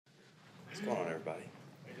What's going on, everybody?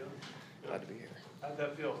 How you doing? Glad to be here. How'd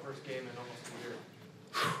that feel? First game in almost a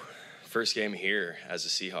year. First game here as a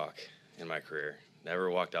Seahawk in my career. Never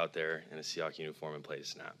walked out there in a Seahawk uniform and played a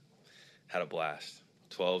snap. Had a blast.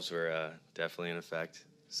 12s were definitely in effect.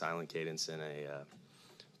 Silent cadence in a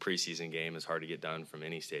preseason game is hard to get done from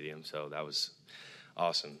any stadium, so that was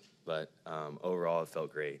awesome. But overall, it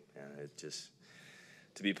felt great. It just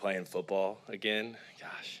to be playing football again,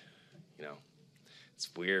 gosh, it's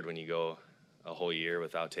weird when you go a whole year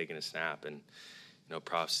without taking a snap. And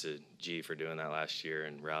props to G for doing that last year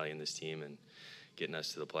and rallying this team and getting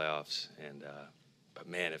us to the playoffs. And but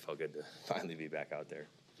man, it felt good to finally be back out there.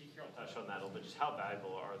 Keith Carroll touched on that a little bit. Just how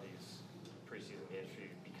valuable are these preseason games for you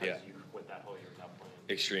because you went that whole year without playing?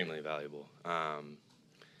 Extremely valuable.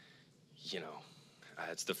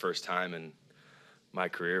 It's the first time in my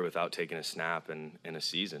career without taking a snap in a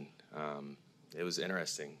season. It was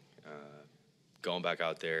interesting going back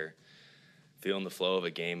out there, feeling the flow of a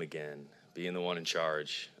game again, being the one in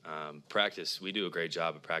charge. Practice, we do a great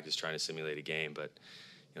job of practice trying to simulate a game, but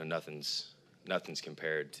nothing's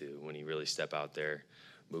compared to when you really step out there,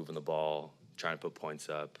 moving the ball, trying to put points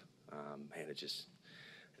up.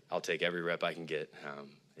 I'll take every rep I can get.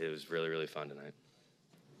 It was really, really fun tonight.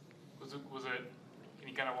 Was it? Can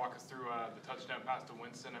you kind of walk us through the touchdown pass to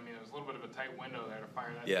Winston? I mean, it was a little bit of a tight window there to fire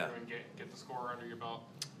that through and get the score under your belt.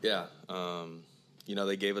 Yeah.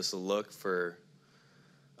 They gave us a look for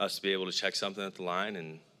us to be able to check something at the line,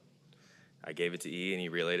 and I gave it to E, and he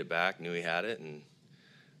relayed it back, knew he had it, and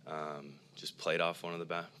just played off one of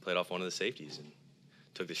the safeties and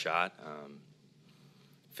took the shot.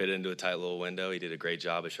 Fit it into a tight little window. He did a great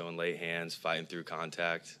job of showing late hands, fighting through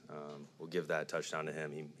contact. We'll give that touchdown to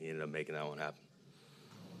him. He ended up making that one happen.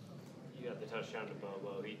 You got the touchdown to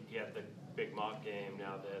Bobo. He had the big mock game,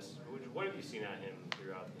 now this. What have you seen at him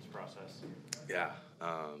throughout this process? Yeah,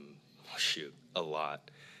 a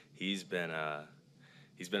lot. He's been a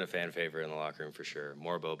fan favorite in the locker room for sure.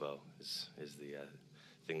 More Bobo is the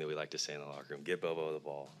thing that we like to say in the locker room. Get Bobo the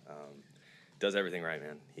ball. Does everything right,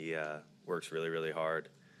 man. He works really, really hard.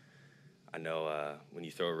 I know when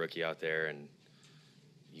you throw a rookie out there and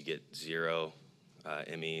you get 0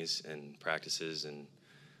 MEs and practices, and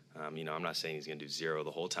I'm not saying he's going to do 0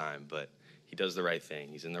 the whole time, but he does the right thing.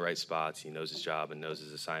 He's in the right spots. He knows his job and knows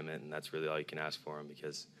his assignment, and that's really all you can ask for him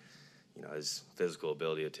because, his physical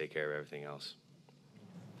ability to take care of everything else.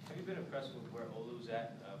 Have you been impressed with where Olu's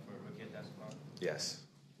at for a rookie at that spot?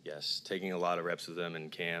 Yes. Taking a lot of reps with him in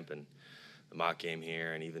camp and the mock game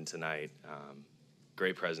here and even tonight.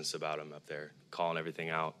 Great presence about him up there, calling everything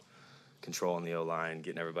out, controlling the O-line,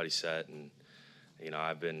 getting everybody set. And,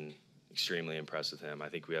 I've been extremely impressed with him. I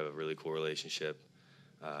think we have a really cool relationship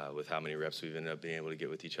with how many reps we've ended up being able to get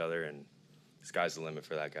with each other. And the sky's the limit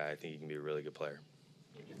for that guy. I think he can be a really good player.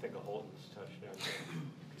 What do you think of Holton's touchdown?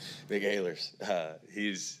 Big Ahlers.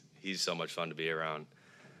 He's so much fun to be around.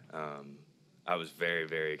 I was very,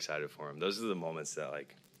 very excited for him. Those are the moments that,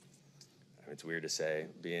 it's weird to say,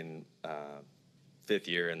 being fifth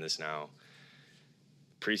year in this now,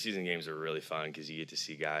 preseason games are really fun because you get to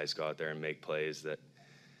see guys go out there and make plays that,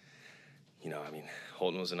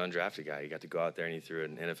 Holton was an undrafted guy. He got to go out there and he threw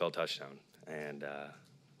an NFL touchdown. And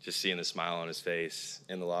just seeing the smile on his face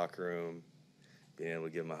in the locker room, being able to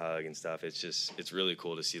give him a hug and stuff, it's really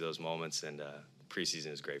cool to see those moments, and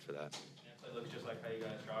preseason is great for that. It looks just like how you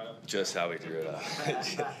guys draw it up. Just how we drew it up.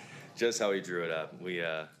 Just how we drew it up. We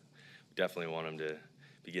definitely want him to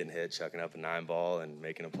be getting hit, chucking up a 9-ball, and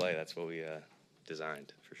making a play. That's what we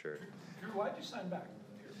designed, for sure. Drew, why'd you sign back?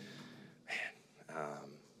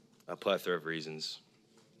 A plethora of reasons.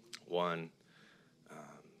 One,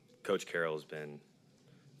 Coach Carroll has been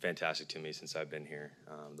fantastic to me since I've been here.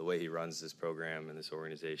 The way he runs this program and this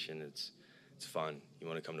organization, it's fun. You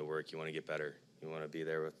want to come to work. You want to get better. You want to be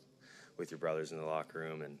there with your brothers in the locker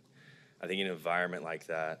room. And I think in an environment like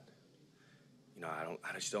that,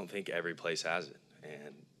 I just don't think every place has it.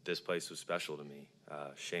 And this place was special to me.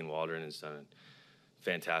 Shane Waldron has done a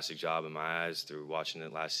fantastic job in my eyes through watching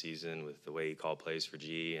it last season with the way he called plays for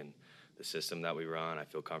G and the system that we run. I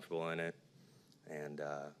feel comfortable in it. And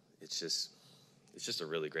it's just a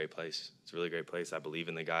really great place. It's a really great place. I believe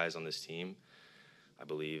in the guys on this team. I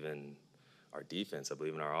believe in our defense. I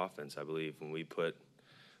believe in our offense. I believe when we put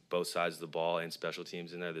both sides of the ball and special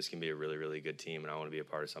teams in there, this can be a really, really good team, and I want to be a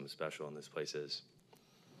part of something special, and this place is.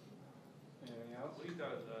 Anything else? What do you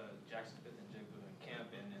thought of Jackson Smith-Njigba in camp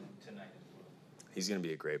and then tonight as well? He's going to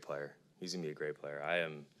be a great player. I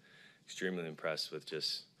am extremely impressed with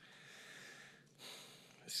just,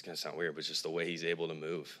 it's going to sound weird, but just the way he's able to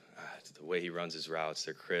move. The way he runs his routes,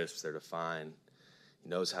 they're crisp, they're defined. He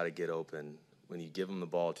knows how to get open when you give him the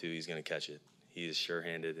ball too, he's going to catch it. He is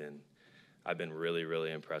sure-handed, and I've been really, really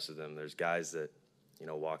impressed with him. There's guys that,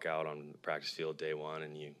 walk out on the practice field day one,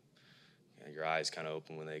 and your eyes kind of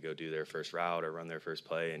open when they go do their first route or run their first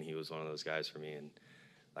play, and he was one of those guys for me. And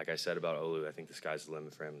like I said about Olu, I think the sky's the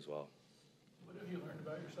limit for him as well. What have you learned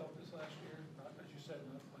about yourself this last year? As you said,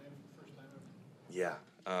 not playing for the first time ever.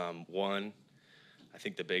 Yeah. One, I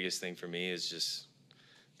think the biggest thing for me is just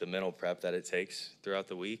the mental prep that it takes throughout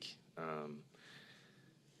the week.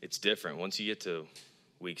 It's different. Once you get to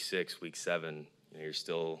week 6, week 7, you're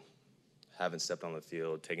still haven't stepped on the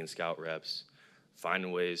field, taking scout reps,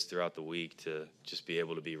 finding ways throughout the week to just be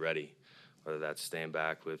able to be ready, whether that's staying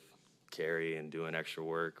back with carry and doing extra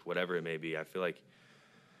work, whatever it may be. I feel like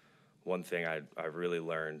one thing I've really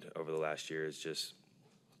learned over the last year is just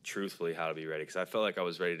truthfully how to be ready, because I felt like I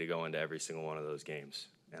was ready to go into every single one of those games.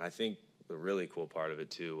 And I think the really cool part of it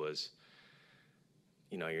too was,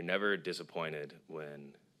 you're never disappointed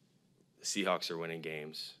when the Seahawks are winning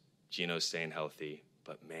games, Geno's staying healthy,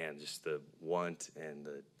 but man, just the want and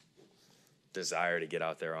the desire to get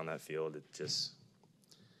out there on that field, it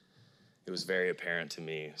was very apparent to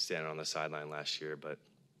me standing on the sideline last year. But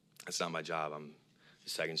that's not my job. I'm the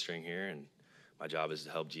second string here, and my job is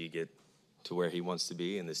to help G get to where he wants to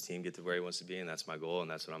be and this team get to where he wants to be, and that's my goal, and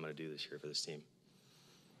that's what I'm going to do this year for this team.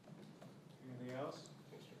 Anything else?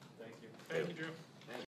 Thank you, Drew.